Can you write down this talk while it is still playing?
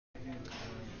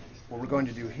What we're going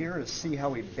to do here is see how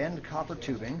we bend copper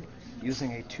tubing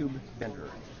using a tube bender.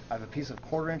 I have a piece of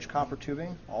 1/4-inch copper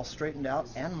tubing all straightened out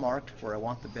and marked where I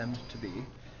want the bend to be.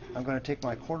 I'm going to take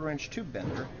my 1/4-inch tube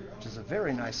bender, which is a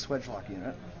very nice Swagelok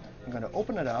unit. I'm going to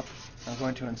open it up. I'm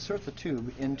going to insert the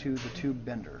tube into the tube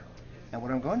bender. And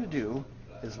what I'm going to do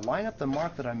is line up the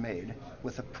mark that I made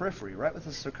with the periphery, right with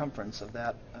the circumference of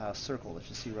that circle that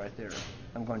you see right there.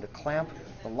 I'm going to clamp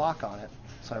the lock on it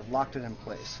so I've locked it in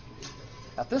place.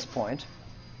 At this point,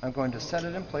 I'm going to set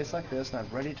it in place like this, and I'm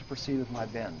ready to proceed with my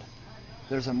bend.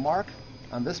 There's a mark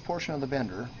on this portion of the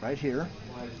bender right here.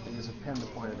 I use a pen to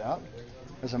point it out.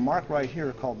 There's a mark right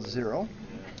here called 0,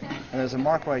 and there's a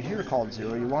mark right here called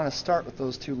 0. You want to start with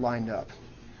those two lined up.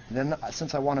 Then,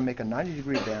 since I want to make a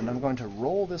 90-degree bend, I'm going to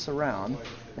roll this around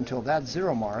until that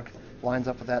 0 mark lines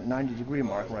up with that 90-degree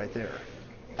mark right there.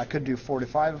 I could do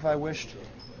 45 if I wished.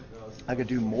 I could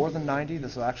do more than 90.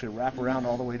 This will actually wrap around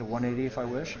all the way to 180 if I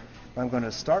wish. But I'm going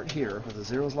to start here with the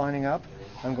zeros lining up.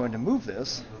 I'm going to move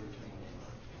this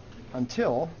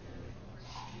until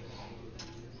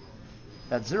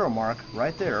that 0 mark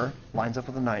right there lines up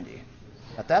with a 90.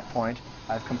 At that point,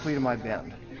 I've completed my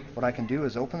bend. What I can do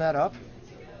is open that up,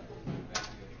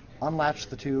 unlatch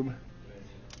the tube,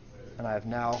 and I have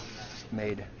now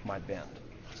made my bend.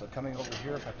 So coming over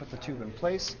here, if I put the tube in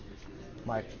place,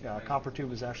 my copper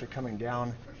tube is actually coming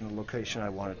down in the location I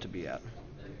want it to be at.